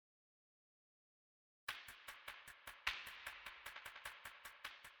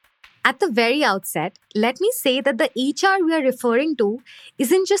At the very outset, let me say that the HR we are referring to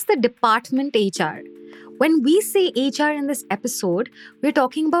isn't just the department HR. When we say HR in this episode, we're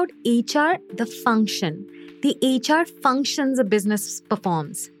talking about HR, the function, the HR functions a business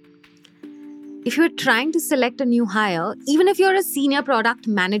performs. If you're trying to select a new hire, even if you're a senior product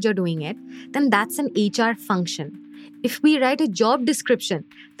manager doing it, then that's an HR function. If we write a job description,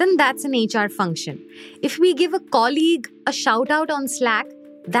 then that's an HR function. If we give a colleague a shout out on Slack,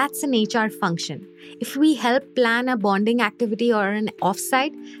 that's an HR function. If we help plan a bonding activity or an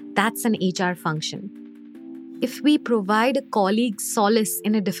offsite, that's an HR function. If we provide a colleague solace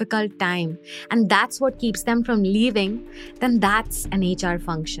in a difficult time, and that's what keeps them from leaving, then that's an HR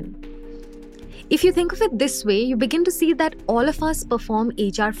function. If you think of it this way, you begin to see that all of us perform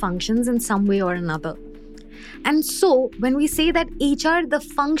HR functions in some way or another. And so, when we say that HR, the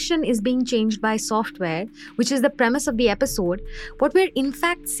function, is being changed by software, which is the premise of the episode, what we're in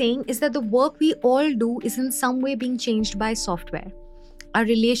fact saying is that the work we all do is in some way being changed by software. Our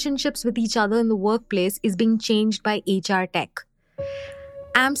relationships with each other in the workplace is being changed by HR tech.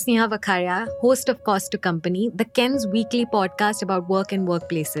 I'm Sneha Vakharia, host of Cost to Company, the Ken's weekly podcast about work and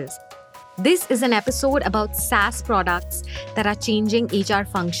workplaces. This is an episode about SaaS products that are changing HR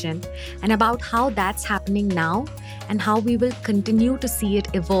function and about how that's happening now and how we will continue to see it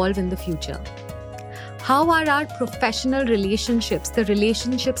evolve in the future. How are our professional relationships, the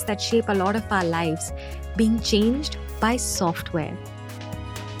relationships that shape a lot of our lives, being changed by software?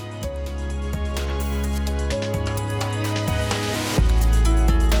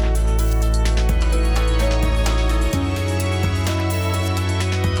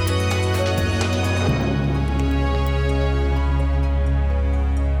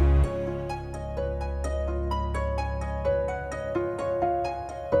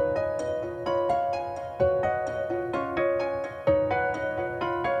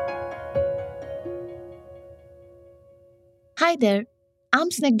 Hi there, I'm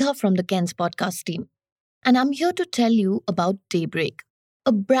Snigdha from the Ken's podcast team, and I'm here to tell you about Daybreak,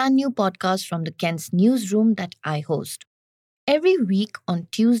 a brand new podcast from the Ken's newsroom that I host. Every week on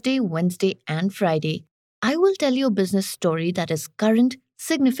Tuesday, Wednesday, and Friday, I will tell you a business story that is current,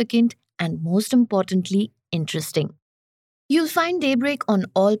 significant, and most importantly, interesting. You'll find Daybreak on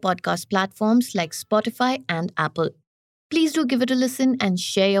all podcast platforms like Spotify and Apple. Please do give it a listen and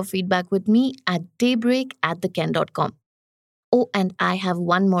share your feedback with me at daybreak@theken.com. Oh, and I have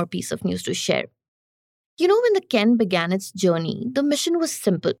one more piece of news to share. When the Ken began its journey, the mission was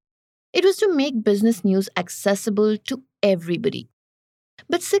simple. It was to make business news accessible to everybody.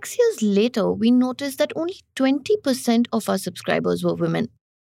 But 6 years later, we noticed that only 20% of our subscribers were women.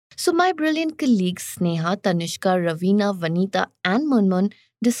 So my brilliant colleagues Sneha, Tanishka, Ravina, Vanita, and Munmun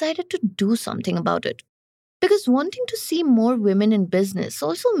decided to do something about it. Because wanting to see more women in business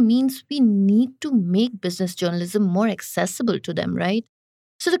also means we need to make business journalism more accessible to them, right?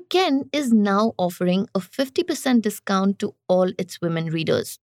 So the Ken is now offering a 50% discount to all its women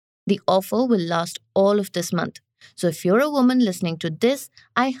readers. The offer will last all of this month. So if you're a woman listening to this,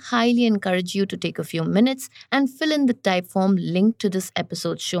 I highly encourage you to take a few minutes and fill in the type form linked to this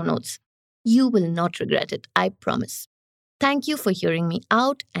episode's show notes. You will not regret it, I promise. Thank you for hearing me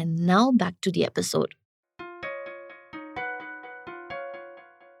out, and now back to the episode.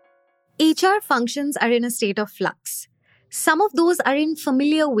 HR functions are in a state of flux. Some of those are in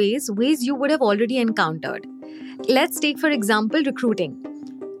familiar ways you would have already encountered. Let's take, for example, recruiting.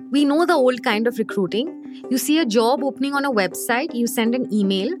 We know the old kind of recruiting. You see a job opening on a website, you send an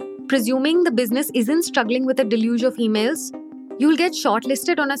email. Presuming the business isn't struggling with a deluge of emails, you'll get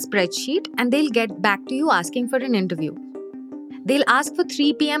shortlisted on a spreadsheet and they'll get back to you asking for an interview. They'll ask for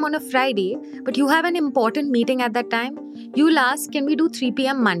 3 p.m. on a Friday, but you have an important meeting at that time. You'll ask, can we do 3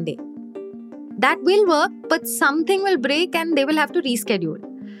 p.m. Monday? That will work, but something will break and they will have to reschedule.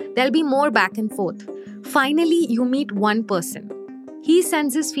 There'll be more back and forth. Finally, you meet one person. He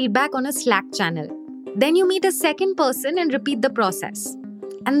sends his feedback on a Slack channel. Then you meet a second person and repeat the process.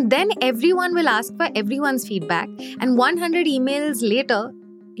 And then everyone will ask for everyone's feedback, and 100 emails later,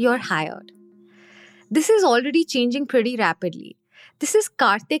 you're hired. This is already changing pretty rapidly. This is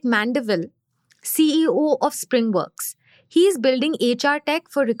Karthik Mandeville, CEO of Springworks. He is building HR tech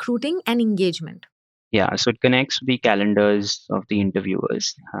for recruiting and engagement. Yeah, so it connects the calendars of the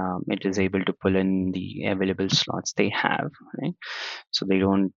interviewers. It is able to pull in the available slots they have, right? So they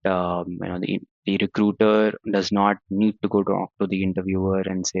don't, the recruiter does not need to go talk to the interviewer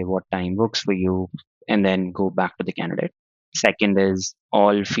and say what time works for you and then go back to the candidate. Second is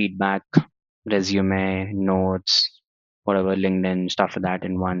all feedback, resume, notes, whatever, LinkedIn, stuff like that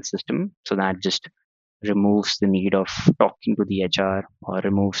in one system. So that just removes the need of talking to the HR, or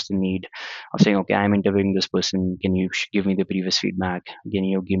removes the need of saying, okay, I'm interviewing this person. Can you give me the previous feedback? Can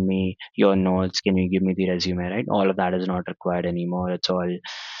you give me your notes? Can you give me the resume? Right? All of that is not required anymore. It's all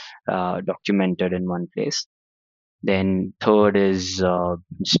documented in one place. Then third is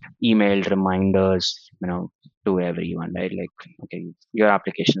just email reminders, to everyone, right? Like, okay, your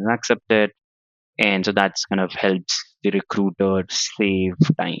application is accepted, and so that's kind of helps the recruiter save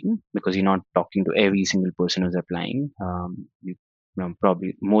time, because you're not talking to every single person who's applying.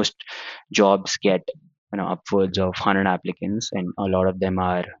 Probably most jobs get upwards of 100 applicants, and a lot of them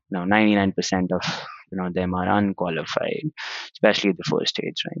are 99% of them are unqualified, especially at the first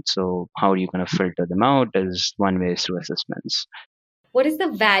stage, right? So how do you kind of filter them out? Is one way is through assessments. What is the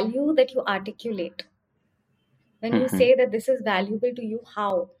value that you articulate when you Hmm. say that this is valuable to you?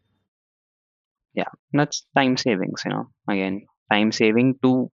 How? Yeah, that's time savings. Again, time saving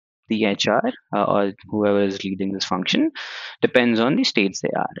to the HR, or whoever is leading this function, depends on the states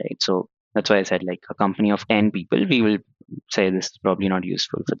they are, right? So that's why I said, like, a company of 10 people, we will say this is probably not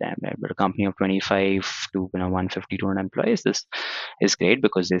useful for them, right? But a company of 25 to 150 to 200 employees, this is great,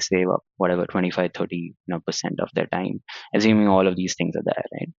 because they save up whatever 25, 30 percent of their time, assuming all of these things are there,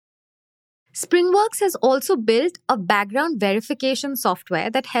 right? Springworks has also built a background verification software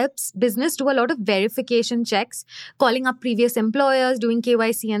that helps business do a lot of verification checks, calling up previous employers, doing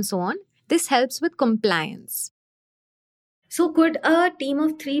KYC, and so on. This helps with compliance. So, could a team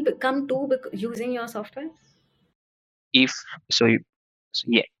of three become two using your software? If so,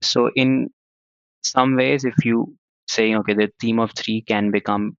 yeah. So in some ways, if you say, okay, the team of three can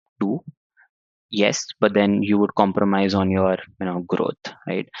become two, yes, but then you would compromise on your growth,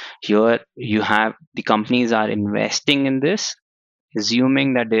 right? Here you have the companies are investing in this,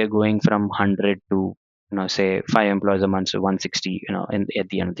 assuming that they're going from 100 to say 5 employees a month, so 160 at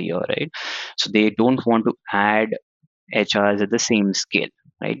the end of the year, right? So they don't want to add HRs at the same scale,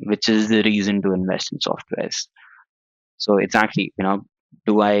 right? Which is the reason to invest in softwares. So it's actually,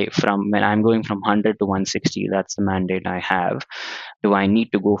 do I, from when I'm going from 100 to 160, that's the mandate I have. Do I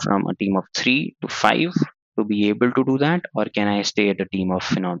need to go from a team of 3 to 5 to be able to do that, or can I stay at a team of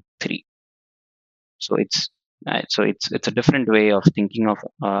 3? So it's a different way of thinking of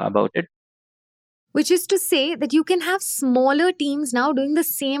about it. Which is to say that you can have smaller teams now doing the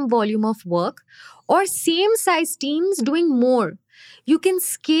same volume of work or same size teams doing more. You can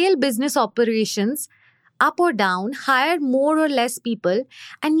scale business operations up or down, hire more or less people,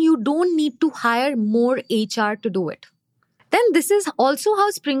 and you don't need to hire more HR to do it. Then, this is also how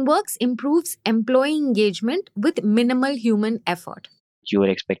Springworks improves employee engagement with minimal human effort. You are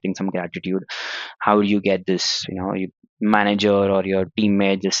expecting some gratitude. How do you get this? Your manager or your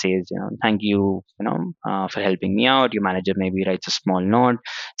teammate just says, thank you, for helping me out. Your manager maybe writes a small note,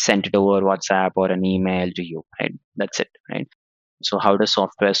 send it over WhatsApp or an email to you, right? That's it, right? So how does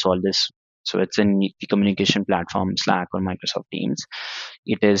software solve this? So it's in the communication platform, Slack or Microsoft Teams.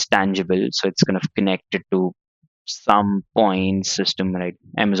 It is tangible, so it's kind of connected to some point system, right?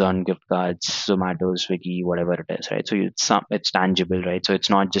 Amazon gift cards, Zomato, Swiggy, whatever it is, right? So it's tangible, right? So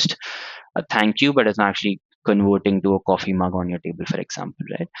it's not just a thank you, but it's actually converting to a coffee mug on your table, for example,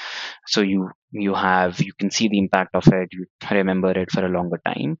 right? So you can see the impact of it, you remember it for a longer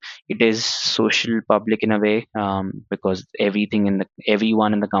time. It is social public in a way, because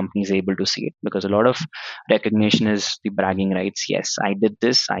everyone in the company is able to see it, because a lot of recognition is the bragging rights. Yes, I did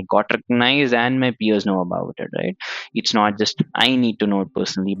this, I got recognized, and my peers know about it, right? It's not just I need to know it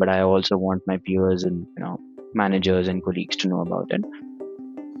personally, but I also want my peers and managers and colleagues to know about it.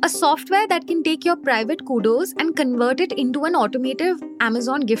 A software that can take your private kudos and convert it into an automated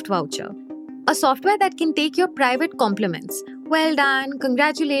Amazon gift voucher. A software that can take your private compliments, well done,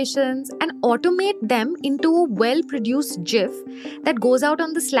 congratulations, and automate them into a well produced GIF that goes out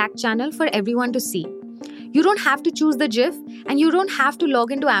on the Slack channel for everyone to see. You don't have to choose the GIF and you don't have to log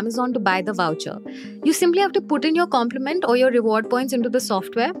into Amazon to buy the voucher. You simply have to put in your compliment or your reward points into the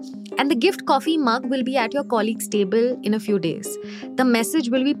software, and the gift coffee mug will be at your colleague's table in a few days. The message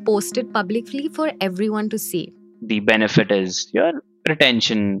will be posted publicly for everyone to see. The benefit is your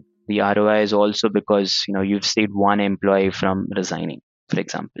retention. The ROI is also because you've saved one employee from resigning, for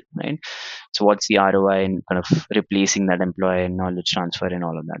example, right? So what's the ROI in kind of replacing that employee and knowledge transfer and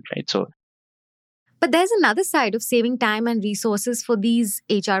all of that, right? So But there's another side of saving time and resources for these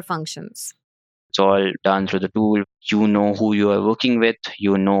HR functions. it's all done through the tool. You know who you are working with.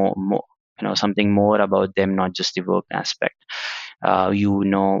 You know more, something more about them, not just the work aspect. You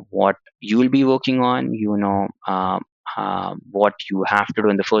know what you will be working on. What you have to do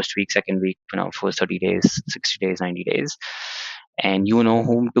in the first week, second week, first 30 days, 60 days, 90 days. and you know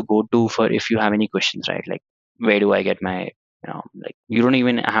whom to go to for if you have any questions, right? Like, where do I get my, like, you don't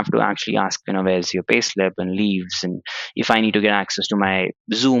even have to actually ask, where's your payslip and leaves, and if I need to get access to my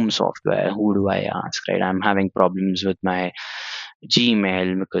Zoom software, who do I ask, right? I'm having problems with my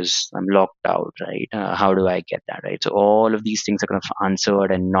Gmail because I'm locked out, right? How do I get that, right? So all of these things are kind of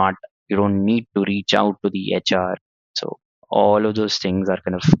answered, and not, you don't need to reach out to the HR. So all of those things are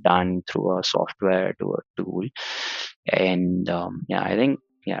kind of done through a software, to a tool. And yeah, I think,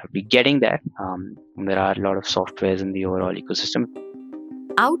 yeah, we're getting there. There are a lot of softwares in the overall ecosystem.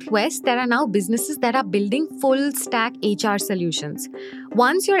 Out west, there are now businesses that are building full stack HR solutions.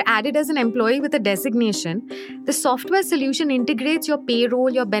 Once you're added as an employee with a designation, the software solution integrates your payroll,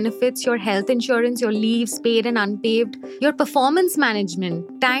 your benefits, your health insurance, your leaves, paid and unpaid, your performance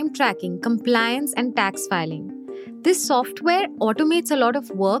management, time tracking, compliance, and tax filing. This software automates a lot of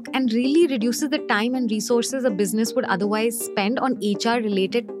work and really reduces the time and resources a business would otherwise spend on HR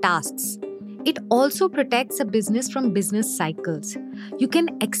related tasks. It also protects a business from business cycles. You can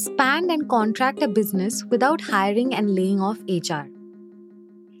expand and contract a business without hiring and laying off HR.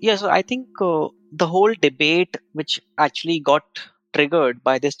 Yeah, so I think the whole debate which actually got triggered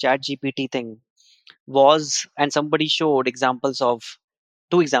by this chat GPT thing was, and somebody showed examples of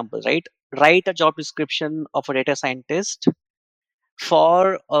two examples, right? Write a job description of a data scientist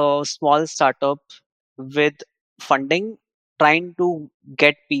for a small startup with funding, trying to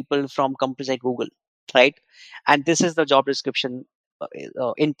get people from companies like Google, right? And this is the job description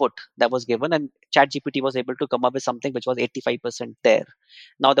input that was given, and ChatGPT was able to come up with something which was 85% there.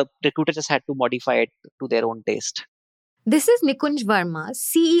 Now the recruiter just had to modify it to their own taste. This is Nikunj Verma,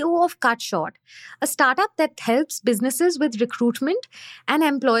 CEO of CutShort, a startup that helps businesses with recruitment and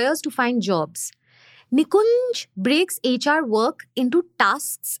employers to find jobs. Nikunj breaks HR work into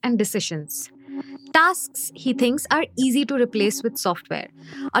tasks and decisions. Tasks, he thinks, are easy to replace with software.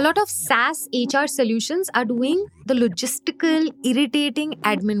 A lot of SaaS HR solutions are doing the logistical, irritating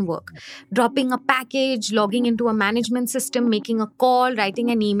admin work, dropping a package, logging into a management system, making a call,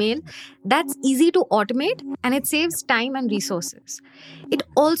 writing an email. That's easy to automate and it saves time and resources. It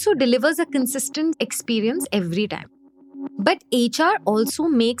also delivers a consistent experience every time. But HR also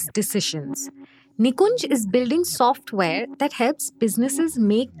makes decisions. Nikunj is building software that helps businesses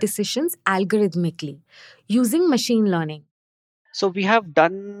make decisions algorithmically using machine learning. So we have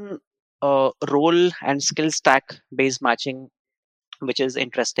done role and skill stack based matching, which is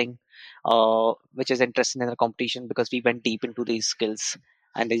interesting, in the competition because we went deep into these skills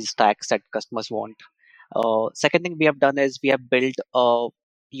and these stacks that customers want. Second thing we have done is we have built a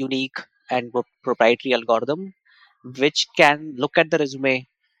unique and proprietary algorithm which can look at the resume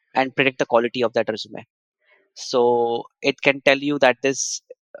and predict the quality of that resume. So it can tell you that this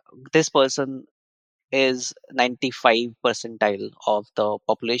person is 95 percentile of the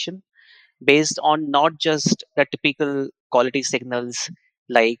population based on not just the typical quality signals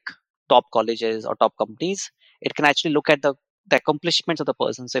like top colleges or top companies. It can actually look at the accomplishments of the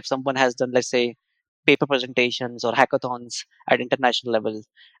person. So if someone has done, let's say, paper presentations or hackathons at international level,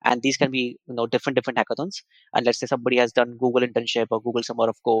 and these can be different hackathons, and let's say somebody has done Google internship or Google Summer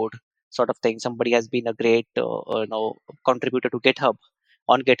of Code sort of thing. Somebody has been a great contributor to GitHub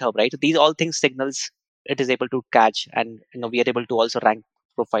on GitHub, right? So these all things signals it is able to catch, and we are able to also rank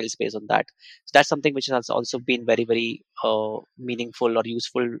profiles based on that. So that's something which has also been very, very meaningful or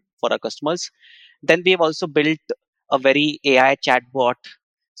useful for our customers. Then we have also built a very AI chatbot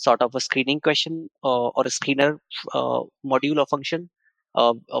sort of a screening question or a screener module or function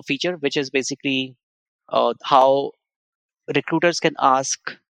or feature, which is basically how recruiters can ask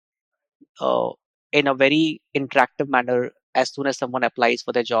uh, in a very interactive manner. As soon as someone applies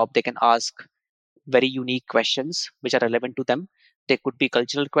for their job, they can ask very unique questions which are relevant to them. They could be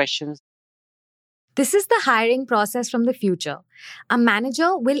cultural questions. This is the hiring process from the future. A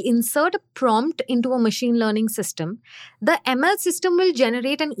manager will insert a prompt into a machine learning system. The ML system will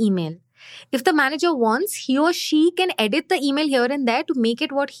generate an email. If the manager wants, he or she can edit the email here and there to make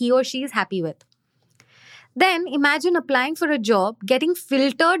it what he or she is happy with. Then imagine applying for a job, getting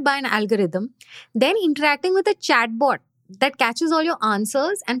filtered by an algorithm, then interacting with a chatbot that catches all your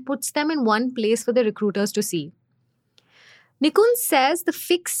answers and puts them in one place for the recruiters to see. Nikun says the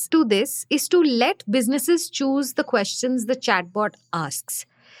fix to this is to let businesses choose the questions the chatbot asks.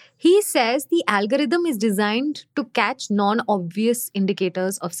 He says the algorithm is designed to catch non obvious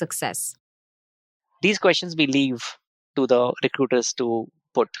indicators of success. These questions we leave to the recruiters to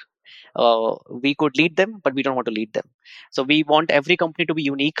put. We could lead them, but we don't want to lead them. So we want every company to be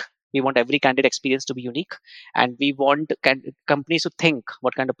unique. We want every candidate experience to be unique, and we want companies to think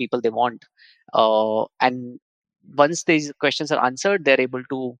what kind of people they want, and once these questions are answered, they're able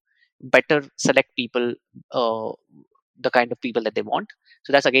to better select people, uh, the kind of people that they want.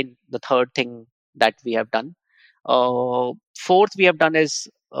 So that's again the third thing that we have done. Fourth we have done is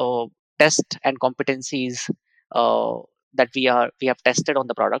test and competencies uh, that we have tested on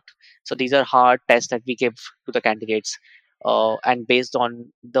the product. So these are hard tests that we give to the candidates, and based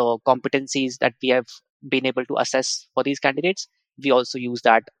on the competencies that we have been able to assess for these candidates, we also use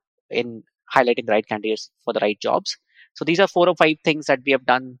that in highlighting the right candidates for the right jobs. So these are 4 or 5 things that we have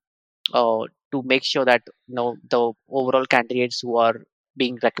done to make sure that the overall candidates who are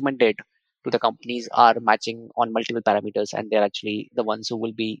being recommended to the companies are matching on multiple parameters, and they're actually the ones who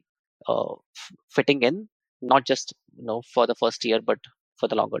will be fitting in, not just for the first year, but for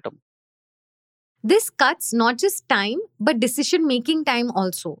the longer term. This cuts not just time, but decision making time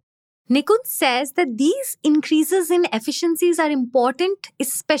also. Nikun says that these increases in efficiencies are important,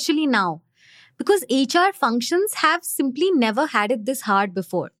 especially now, because HR functions have simply never had it this hard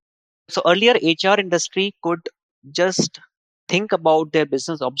before. So earlier, HR industry could just think about their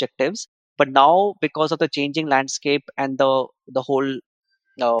business objectives, but now because of the changing landscape and the whole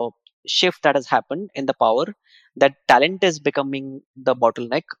uh, shift that has happened in the power, that talent is becoming the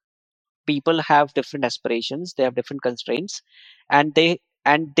bottleneck. People have different aspirations, they have different constraints, and they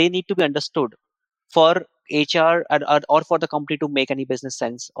need to be understood for HR, or for the company to make any business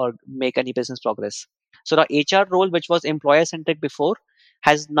sense or make any business progress. So the HR role, which was employer centric before,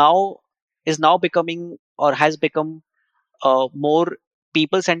 has now is now becoming, or has become, more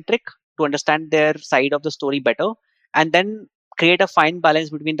people centric, to understand their side of the story better, and then create a fine balance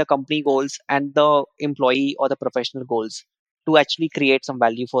between the company goals and the employee or the professional goals, to actually create some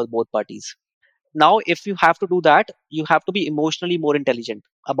value for both parties. Now if you have to do that, you have to be emotionally more intelligent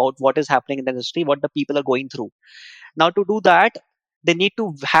about what is happening in the industry, what the people are going through. Now to do that, they need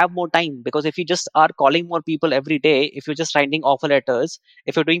to have more time, because if you just are calling more people every day, if you're just writing offer letters,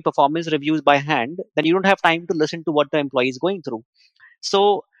 if you're doing performance reviews by hand, then you don't have time to listen to what the employee is going through.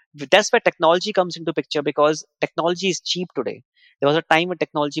 So that's where technology comes into picture, because technology is cheap today. There was a time when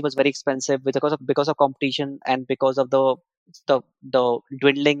technology was very expensive, because of competition, and because of the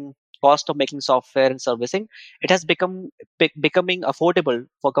dwindling cost of making software and servicing. It has becoming affordable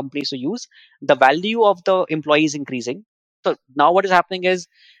for companies to use. The value of the employee is increasing. So now what is happening is,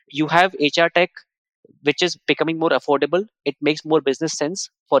 you have HR tech, which is becoming more affordable. It makes more business sense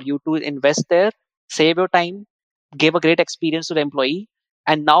for you to invest there, save your time, give a great experience to the employee,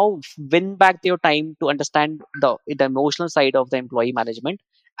 and now win back your time to understand the emotional side of the employee management.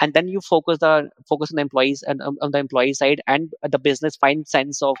 And then you focus on the employees, and on the employee side, and the business find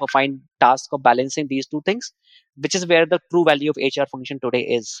sense of a fine task of balancing these two things, which is where the true value of HR function today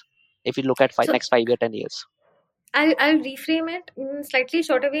is, if you look at So next 5 year 10 years. I'll reframe it in slightly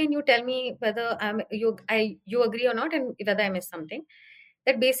shorter way, and you tell me whether you agree or not, and whether I missed something.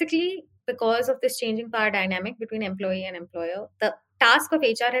 That basically, because of this changing power dynamic between employee and employer, the task of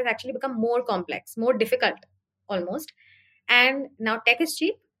HR has actually become more complex, more difficult, almost. And now tech is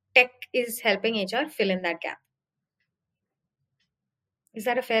cheap. Tech is helping HR fill in that gap. Is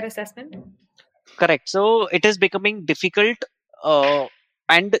that a fair assessment? Correct. So it is becoming difficult, uh,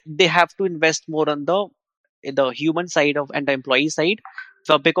 and they have to invest more on the human side of and the employee side.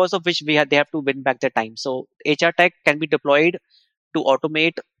 So because of which they have to win back their time. So HR tech can be deployed to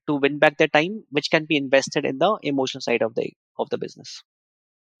automate, to win back their time, which can be invested in the emotional side of the business.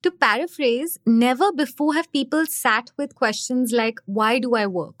 To paraphrase, never before have people sat with questions like, why do I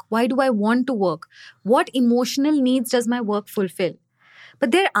work? Why do I want to work? What emotional needs does my work fulfill? But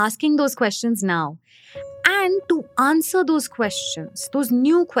they're asking those questions now. And to answer those questions, those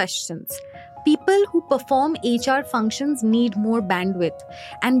new questions, people who perform HR functions need more bandwidth,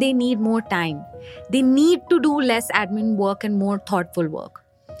 and they need more time. They need to do less admin work and more thoughtful work.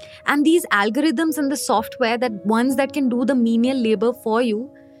 And these algorithms and the software, that ones that can do the menial labor for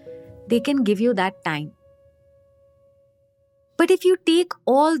you, they can give you that time. But if you take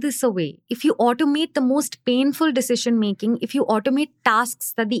all this away, if you automate the most painful decision making, if you automate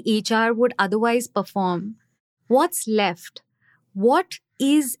tasks that the HR would otherwise perform, what's left? What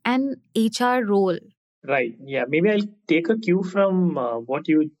is an HR role? Right. Yeah. Maybe I'll take a cue from what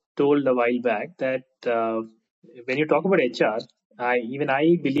you told a while back, that when you talk about HR, I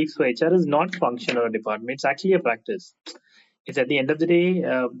believe so. HR is not function or a department. It's actually a practice. It's at the end of the day,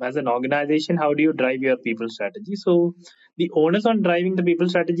 as an organization, how do you drive your people strategy? So the onus on driving the people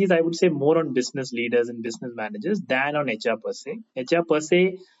strategies, I would say, more on business leaders and business managers than on HR per se. HR per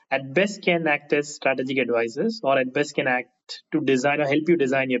se, at best, can act as strategic advisors, or at best can act to design or help you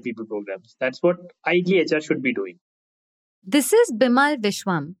design your people programs. That's what ideally HR should be doing. This is Bimal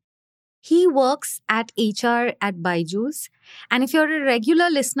Vishwam. He works at HR at Byju's. And if you're a regular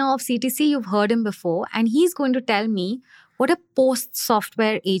listener of CTC, you've heard him before. And he's going to tell me what a post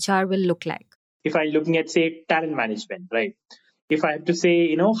software HR will look like. If I'm looking at, say, talent management, right? If I have to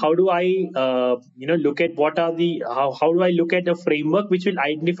say, how do I, look at how do I look at a framework which will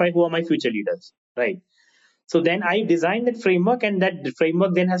identify who are my future leaders, right? So then I design that framework, and that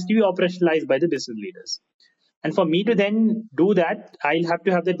framework then has to be operationalized by the business leaders. And for me to then do that, I'll have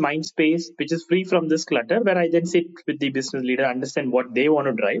to have that mind space which is free from this clutter, where I then sit with the business leader, understand what they want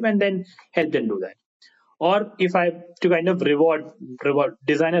to drive, and then help them do that. Or if I have to kind of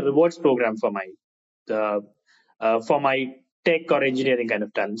design a rewards program uh, for my tech or engineering kind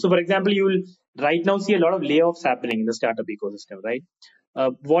of talent. So, for example, you will right now see a lot of layoffs happening in the startup ecosystem, right?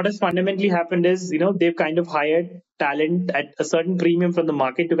 What has fundamentally happened is, they've kind of hired talent at a certain premium from the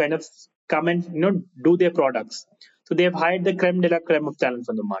market to kind of come and, do their products. So they have hired the creme de la creme of talent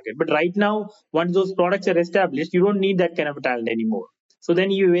from the market. But right now, once those products are established, you don't need that kind of talent anymore. So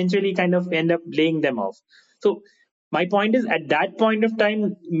then you eventually kind of end up laying them off. So my point is, at that point of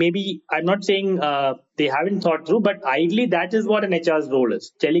time, maybe I'm not saying they haven't thought through, but ideally that is what an HR's role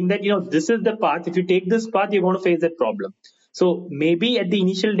is, telling that, this is the path. If you take this path, you're going to face that problem. So maybe at the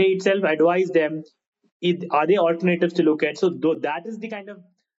initial day itself, advise them, are there alternatives to look at? So that is the kind of.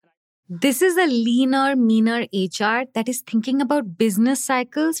 This is a leaner, meaner HR that is thinking about business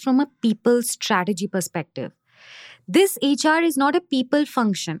cycles from a people strategy perspective. This HR is not a people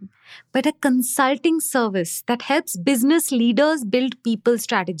function, but a consulting service that helps business leaders build people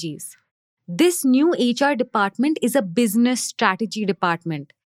strategies. This new HR department is a business strategy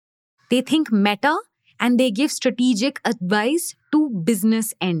department. They think meta and they give strategic advice to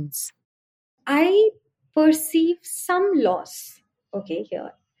business ends. I perceive some loss, okay,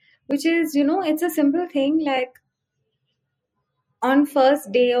 here, which is, it's a simple thing like on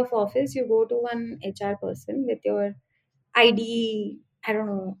first day of office, you go to one HR person with your ID, I don't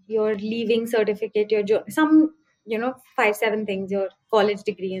know, your leaving certificate, some, 5-7 things, your college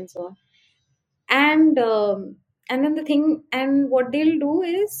degree and so on. And then the thing, and what they'll do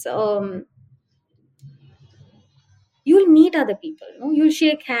is you'll meet other people, you'll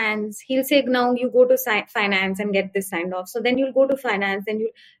shake hands. He'll say, now you go to finance and get this signed off. So then you'll go to finance and you'll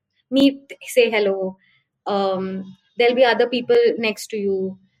meet, say hello. There'll be other people next to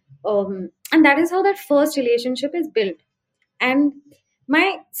you. And that is how that first relationship is built. And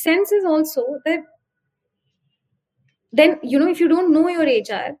my sense is also that then, if you don't know your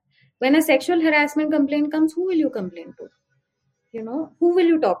HR, when a sexual harassment complaint comes, who will you complain to? Who will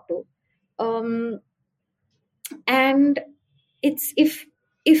you talk to? And it's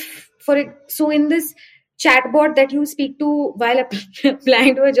so in this chatbot that you speak to while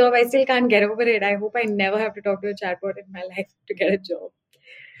applying to a job, I still can't get over it. I hope I never have to talk to a chatbot in my life to get a job.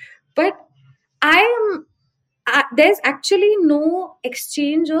 But there's actually no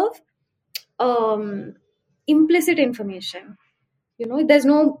exchange of implicit information.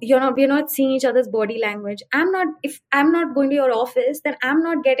 We're not seeing each other's body language. If I'm not going to your office, then I'm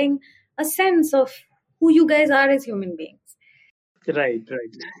not getting a sense of who you guys are as human beings. Right.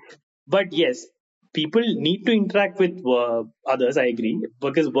 But yes, people need to interact with others. I agree,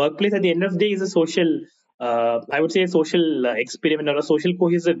 because workplace at the end of the day is a social, I would say, a social experiment or a social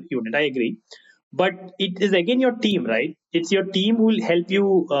cohesive unit. I agree, but it is again your team, right? It's your team who will help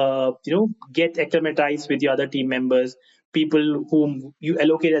you, get acclimatized with your other team members, people whom you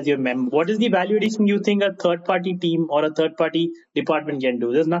allocate as your member. What is the value addition you think a third party team or a third party department can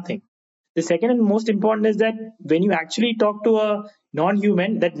do? There's nothing. The second and most important is that when you actually talk to a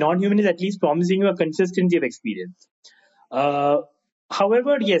non-human, that non-human is at least promising you a consistency of experience. Uh,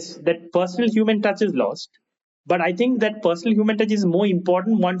 However, yes, that personal human touch is lost. But I think that personal human touch is more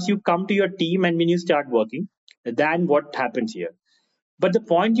important once you come to your team and when you start working than what happens here. But the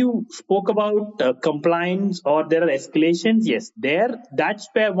point you spoke about, compliance or there are escalations, yes, that's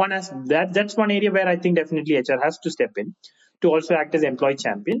where one has that's one area where I think definitely HR has to step in to also act as employee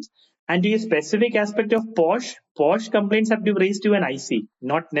champions. And to a specific aspect of Posh complaints have to be raised to an IC,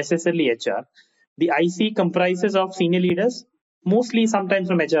 not necessarily HR. The IC comprises of senior leaders, mostly sometimes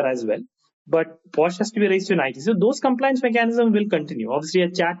from HR as well. But Posh has to be raised to an IT. So those compliance mechanisms will continue. Obviously,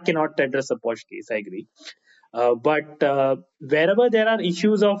 a chat cannot address a Posh case. I agree. But wherever there are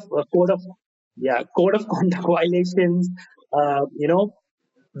issues of code of conduct violations,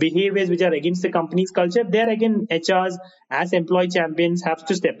 behaviors which are against the company's culture, there again HRs as employee champions have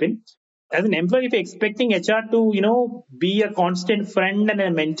to step in. As an employee, if you're expecting HR to be a constant friend and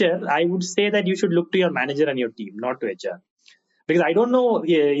a mentor, I would say that you should look to your manager and your team, not to HR. Because I don't know,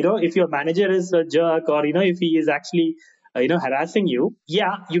 if your manager is a jerk or if he is actually harassing you,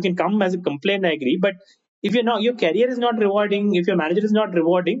 yeah, you can come as a complaint, I agree. But if you're not, your career is not rewarding, if your manager is not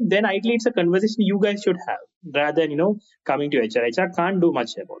rewarding, then ideally it's a conversation you guys should have rather than coming to HR. HR can't do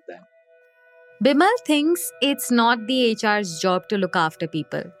much about that. Bimal thinks it's not the HR's job to look after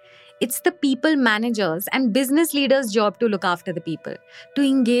people. It's the people managers and business leaders' job to look after the people, to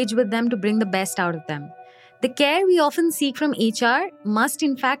engage with them, to bring the best out of them. The care we often seek from HR must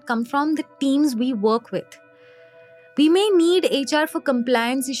in fact come from the teams we work with. We may need HR for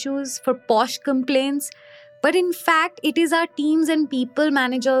compliance issues, for posh complaints, but in fact, it is our teams and people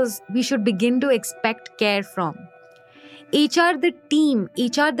managers we should begin to expect care from. HR, the team,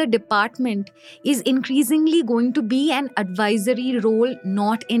 HR, the department, is increasingly going to be an advisory role,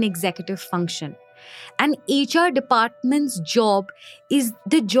 not an executive function. An HR department's job is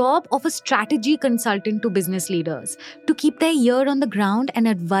the job of a strategy consultant to business leaders, to keep their ear on the ground and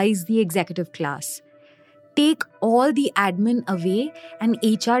advise the executive class. Take all the admin away, and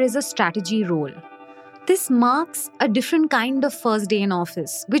HR is a strategy role. This marks a different kind of first day in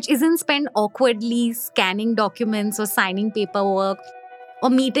office, which isn't spent awkwardly scanning documents or signing paperwork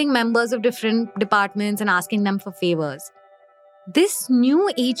or meeting members of different departments and asking them for favors. This new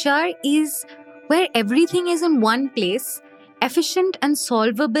HR is where everything is in one place, efficient and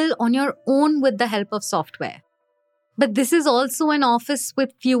solvable on your own with the help of software. But this is also an office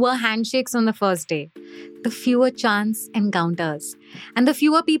with fewer handshakes on the first day, the fewer chance encounters. And the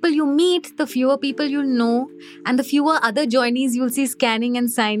fewer people you meet, the fewer people you'll know, and the fewer other joinees you'll see scanning and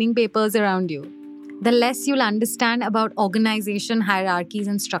signing papers around you. The less you'll understand about organization, hierarchies,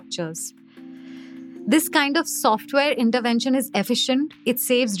 and structures. This kind of software intervention is efficient, it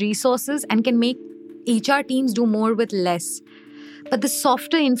saves resources, and can make HR teams do more with less. But the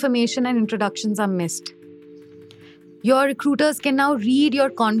softer information and introductions are missed. Your recruiters can now read your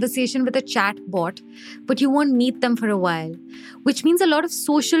conversation with a chat bot, but you won't meet them for a while, which means a lot of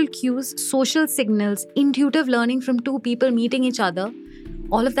social cues, social signals, intuitive learning from two people meeting each other,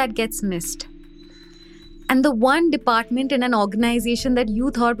 all of that gets missed. And the one department in an organization that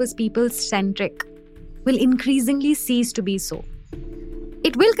you thought was people-centric will increasingly cease to be so.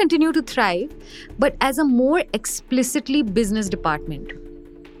 It will continue to thrive, but as a more explicitly business department.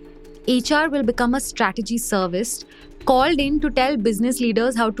 HR will become a strategy service called in to tell business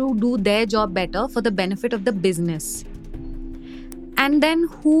leaders how to do their job better for the benefit of the business. And then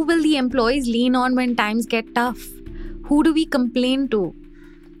who will the employees lean on when times get tough? Who do we complain to?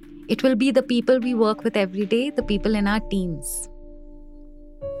 It will be the people we work with every day, the people in our teams.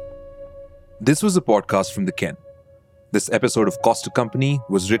 This was a podcast from The Ken. This episode of Cost to Company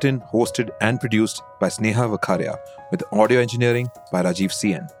was written, hosted and produced by Sneha Vakharia with audio engineering by Rajiv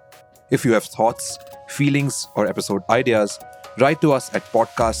CN. If you have thoughts, feelings, or episode ideas, write to us at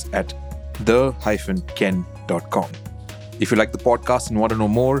podcast@the-ken.com. If you like the podcast and want to know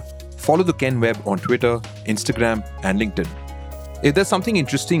more, follow the Ken Web on Twitter, Instagram, and LinkedIn. If there's something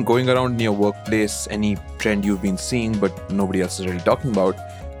interesting going around in your workplace, any trend you've been seeing but nobody else is really talking about,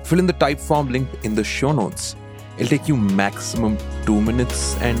 fill in the Typeform link in the show notes. It'll take you maximum 2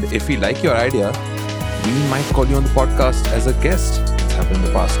 minutes, and if we like your idea, we might call you on the podcast as a guest. It's happened in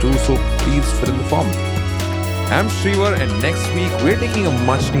the past too, so please fill in the form. I'm Shrivar, and next week we're taking a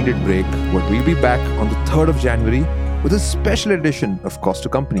much-needed break, but we'll be back on the 3rd of January with a special edition of Cost to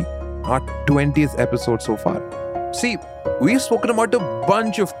Company, our 20th episode so far. See, we've spoken about a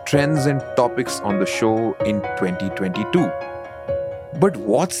bunch of trends and topics on the show in 2022. But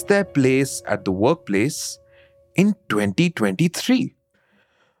what's their place at the workplace in 2023?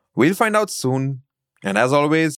 We'll find out soon. And as always,